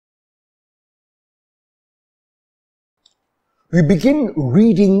We begin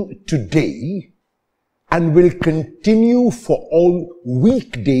reading today and will continue for all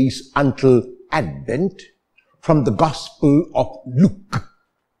weekdays until Advent from the Gospel of Luke.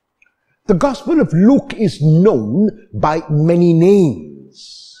 The Gospel of Luke is known by many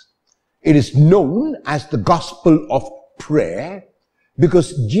names. It is known as the Gospel of Prayer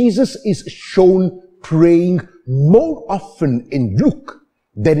because Jesus is shown praying more often in Luke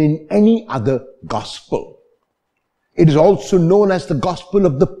than in any other Gospel. It is also known as the Gospel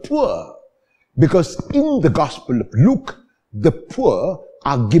of the Poor because in the Gospel of Luke, the poor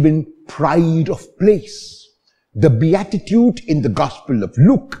are given pride of place. The beatitude in the Gospel of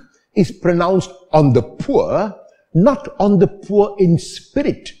Luke is pronounced on the poor, not on the poor in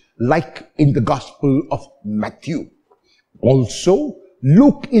spirit, like in the Gospel of Matthew. Also,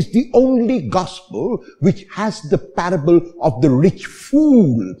 Luke is the only Gospel which has the parable of the rich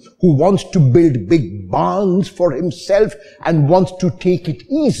fool who wants to build big barns for himself and wants to take it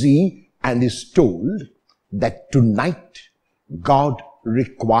easy and is told that tonight God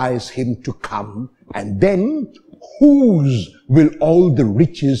requires him to come, and then whose will all the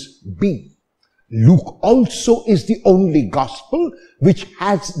riches be? Luke also is the only Gospel which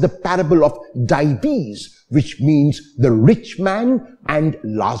has the parable of Dives, which means the rich man and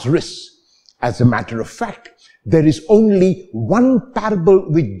Lazarus. As a matter of fact, there is only one parable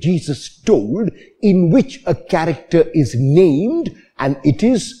which Jesus told in which a character is named, and it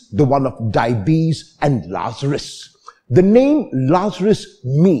is the one of Dives and Lazarus. The name Lazarus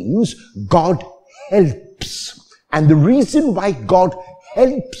means God helps. And the reason why God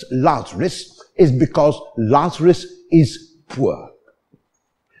helps Lazarus is because Lazarus is poor.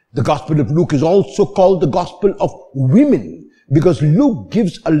 The Gospel of Luke is also called the Gospel of Women because Luke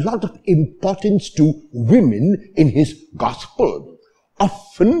gives a lot of importance to women in his Gospel.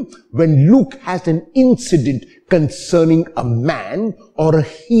 Often when Luke has an incident concerning a man or a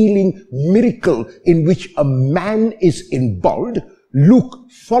healing miracle in which a man is involved,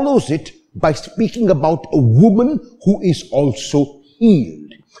 Luke follows it by speaking about a woman who is also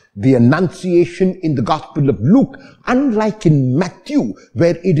healed. The Annunciation in the Gospel of Luke, unlike in Matthew,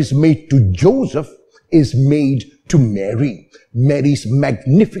 where it is made to Joseph, is made to Mary. Mary's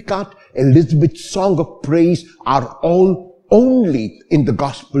Magnificat, Elizabeth's Song of Praise are all only in the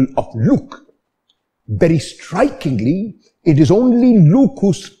Gospel of Luke. Very strikingly, it is only Luke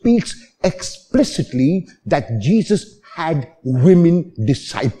who speaks explicitly that Jesus had women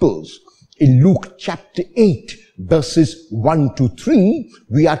disciples. In Luke chapter 8, verses 1 to 3,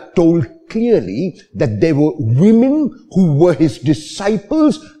 we are told clearly that there were women who were his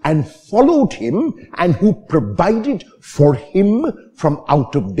disciples and followed him and who provided for him from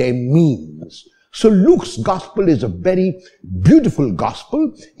out of their means. So Luke's gospel is a very beautiful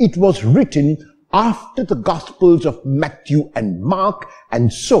gospel. It was written after the Gospels of Matthew and Mark,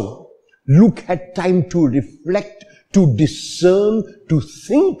 and so Luke had time to reflect, to discern, to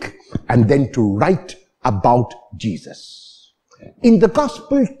think, and then to write about Jesus. In the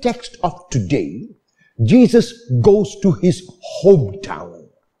gospel text of today, Jesus goes to his hometown.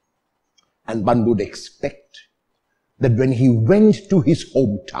 And one would expect that when he went to his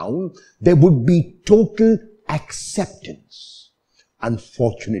hometown, there would be total acceptance.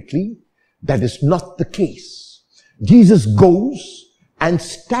 Unfortunately, that is not the case. Jesus goes and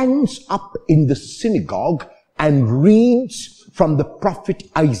stands up in the synagogue and reads from the prophet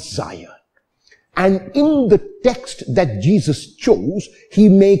Isaiah. And in the text that Jesus chose, he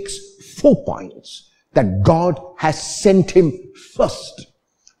makes 4 points. That God has sent him first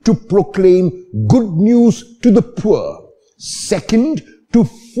to proclaim good news to the poor. Second, to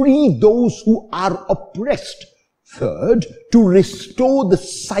free those who are oppressed. Third, to restore the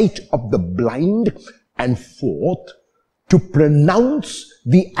sight of the blind. And fourth, to pronounce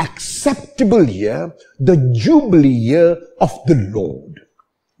the acceptable year, the Jubilee year of the Lord.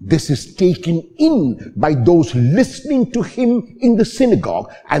 This is taken in by those listening to him in the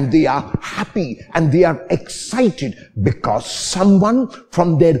synagogue, and they are happy and they are excited because someone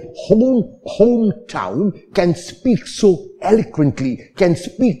from their hometown can speak so eloquently, can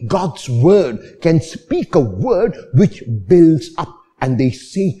speak God's word, can speak a word which builds up. And they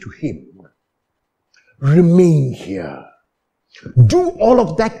say to him, remain here. Do all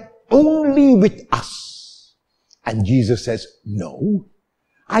of that only with us. And Jesus says, no.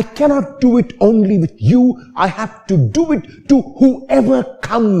 I cannot do it only with you. I have to do it to whoever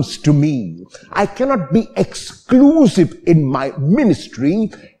comes to me. I cannot be exclusive in my ministry.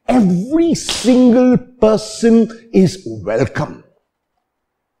 Every single person is welcome.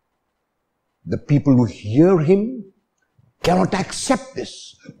 The people who hear him cannot accept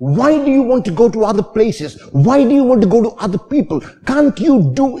this. Why do you want to go to other places? Why do you want to go to other people? Can't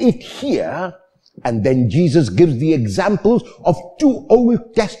you do it here? And then Jesus gives the examples of two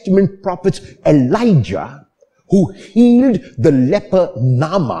Old Testament prophets, Elijah, who healed the leper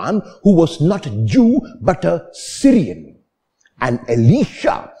Naaman, who was not a Jew but a Syrian, and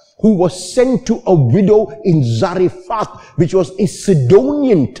Elisha, who was sent to a widow in Zarephath, which was a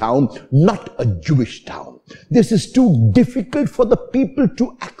Sidonian town, not a Jewish town. This is too difficult for the people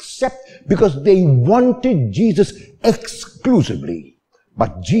to accept because they wanted Jesus exclusively.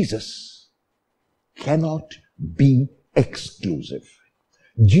 But Jesus cannot be exclusive.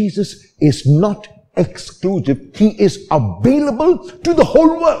 Jesus is not exclusive. He is available to the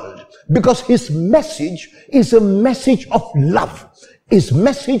whole world because his message is a message of love. His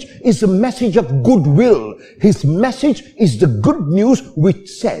message is a message of goodwill. His message is the good news which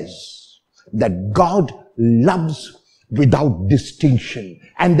says that God loves without distinction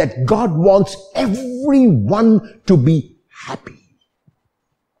and that God wants everyone to be happy.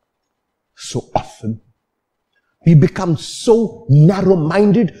 So often, we become so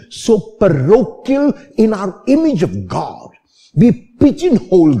narrow-minded, so parochial in our image of God. We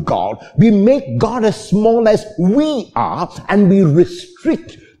pigeonhole God. We make God as small as we are, and we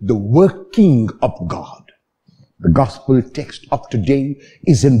restrict the working of God. The gospel text of today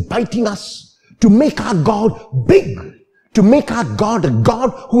is inviting us to make our God big, to make our God a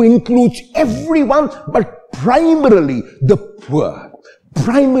God who includes everyone, but primarily the poor,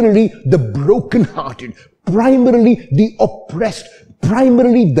 primarily the brokenhearted, primarily the oppressed,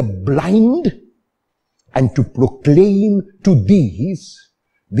 primarily the blind, and to proclaim to these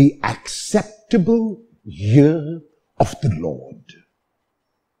the acceptable year of the Lord.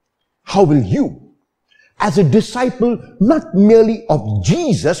 How will you, as a disciple not merely of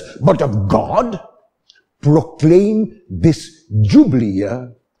Jesus but of God, proclaim this Jubilee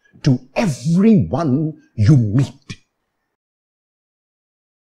year to everyone you meet?